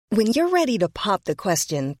When you're ready to pop the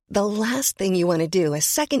question, the last thing you want to do is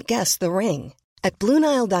second-guess the ring. At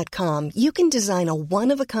BlueNile.com, you can design a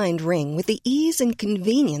one-of-a-kind ring with the ease and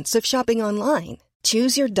convenience of shopping online.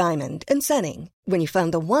 Choose your diamond and setting. When you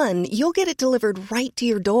find the one, you'll get it delivered right to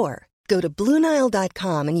your door. Go to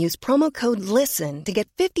BlueNile.com and use promo code LISTEN to get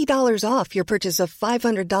 $50 off your purchase of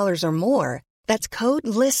 $500 or more. That's code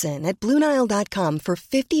LISTEN at BlueNile.com for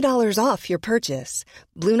 $50 off your purchase.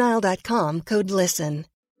 BlueNile.com, code LISTEN.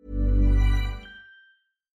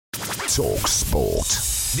 talkSPORT.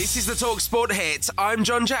 This is the talkSPORT hit. I'm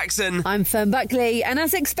John Jackson. I'm Fern Buckley. And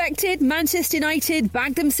as expected, Manchester United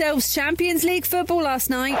bagged themselves Champions League football last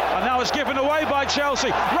night. And now it's given away by Chelsea.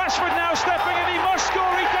 Rashford now stepping in. He must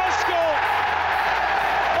score. He does score.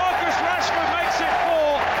 Marcus Rashford makes it 4.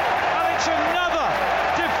 And it's another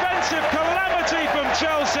defensive calamity from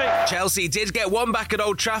Chelsea. Chelsea did get one back at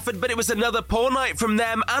Old Trafford, but it was another poor night from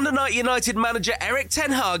them and a night United manager Erik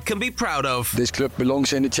ten Hag can be proud of. This club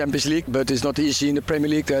belongs in the Champions League, but it's not easy in the Premier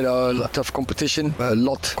League. There are a lot of competition, a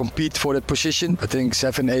lot compete for that position. I think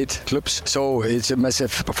 7-8 clubs, so it's a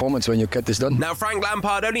massive performance when you get this done. Now Frank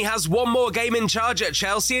Lampard only has one more game in charge at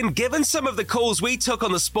Chelsea, and given some of the calls we took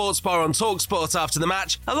on the Sports Bar on talkSPORT after the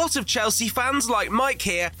match, a lot of Chelsea fans like Mike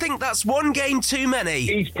here think that's one game too many.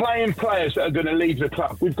 He's playing players that are going to leave the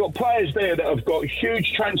club. We've got players there that have got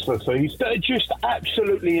huge transfer fees that are just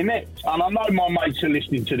absolutely inept. And I know my mates are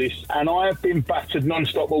listening to this, and I have been battered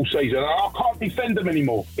non-stop all season. And I can't defend them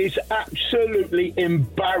anymore. It's absolutely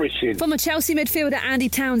embarrassing. Former Chelsea midfielder Andy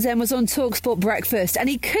Townsend was on talkSPORT Breakfast, and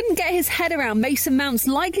he couldn't get his head around Mason Mount's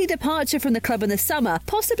likely departure from the club in the summer,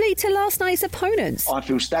 possibly to last night's opponents. I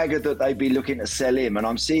feel staggered that they'd be looking to sell him, and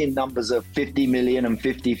I'm seeing numbers of 50 million and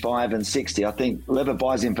 55 and 60. I think whoever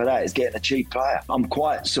buys him for that is getting a cheap player. I'm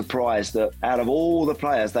quite surprised that out of all the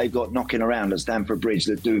players they've got knocking around at Stamford Bridge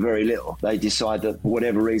that do very little, they decide that for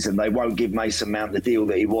whatever reason they won't give Mason Mount the deal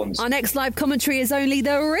that he wants. Our next live commentary is only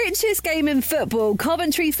the richest game in football.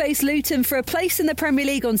 Coventry face Luton for a place in the Premier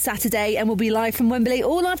League on Saturday, and will be live from Wembley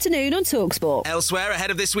all afternoon on talkSPORT. Elsewhere,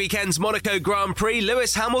 ahead of this weekend's Monaco Grand Prix,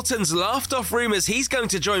 Lewis Hamilton's laughed off rumours he's going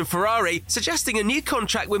to join Ferrari, suggesting a new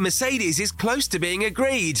contract with Mercedes is close to being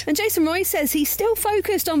agreed. And Jason Roy says he's still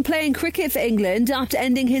focused on playing cricket for England after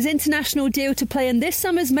ending his international deal to play in this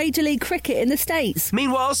summer's Major League Cricket in the States.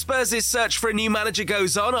 Meanwhile, Spurs' search for a new manager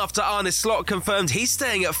goes on after Arne Slot confirmed he's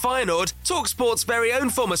staying at Feyenoord. talkSPORT's very own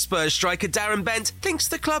former Spurs striker Darren Bent thinks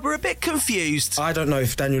the club are a bit confused. I don't know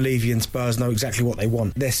if Daniel Levy and Spurs know exactly what they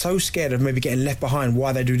want. They're so scared of maybe getting left behind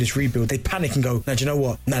while they do this rebuild. They panic and go, no, do you know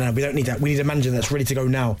what? No, we don't need that. We need a manager that's ready to go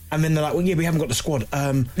now. And then they're like, well, yeah, we haven't got the squad.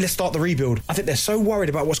 Let's start the rebuild. I think they're so worried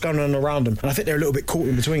about what's going on around them, and I think they're a little bit caught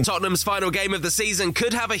in between. Tottenham's final game of the season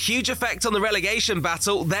could have a huge effect on the relegation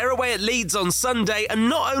battle. They're away at Leeds on Sunday, and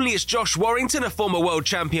not only is Josh Warrington a former world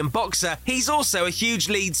champion boxer, he's also a huge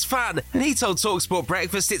Leeds fan, and he told talkSPORT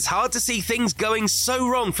Breakfast it's hard to see things going so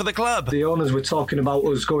wrong for the club. The owners were talking about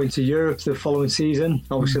us going to Europe the following season.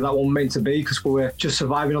 Obviously that wasn't meant to be because we were just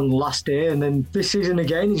surviving on the last day, and then this season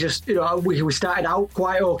again, we started out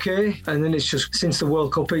quite okay, and then it's just since the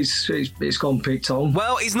World Cup it's gone peaked on.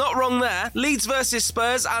 Well, he's not wrong there. Leeds versus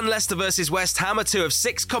Spurs and Leicester versus West Ham are 2 of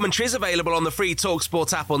 6 commentaries available on the free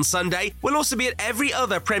talkSPORT app on Sunday. We'll also be at every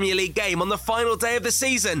other Premier League game on the final day of the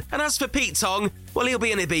season. And as for Pete Tong, well, he'll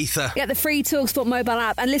be in Ibiza. Get the free talkSPORT mobile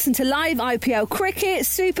app and listen to live IPL cricket,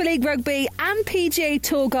 Super League rugby and PGA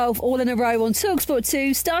Tour golf all in a row on talkSPORT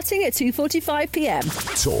 2 starting at 2:45pm.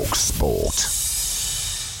 talkSPORT.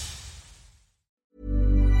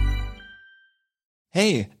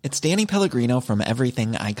 Hey, it's Danny Pellegrino from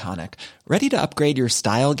Everything Iconic. Ready to upgrade your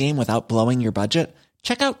style game without blowing your budget?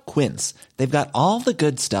 Check out Quince. They've got all the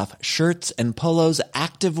good stuff, shirts and polos,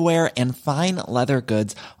 activewear, and fine leather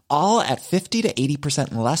goods, all at 50 to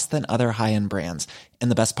 80% less than other high-end brands. And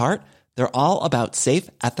the best part? They're all about safe,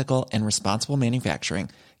 ethical, and responsible manufacturing.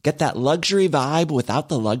 Get that luxury vibe without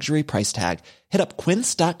the luxury price tag. Hit up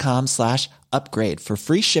quince.com/upgrade for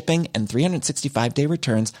free shipping and 365-day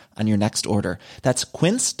returns on your next order. That's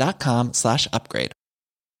quince.com/upgrade.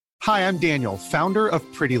 Hi, I'm Daniel, founder of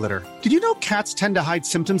Pretty Litter. Did you know cats tend to hide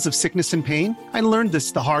symptoms of sickness and pain? I learned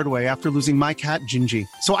this the hard way after losing my cat, Gingy.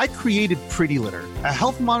 So I created Pretty Litter, a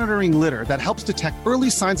health monitoring litter that helps detect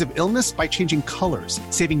early signs of illness by changing colors,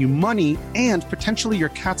 saving you money and potentially your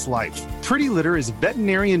cat's life. Pretty Litter is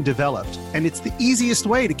veterinarian developed, and it's the easiest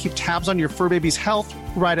way to keep tabs on your fur baby's health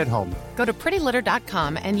right at home. Go to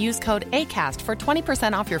prettylitter.com and use code ACAST for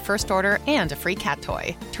 20% off your first order and a free cat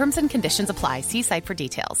toy. Terms and conditions apply. See site for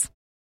details.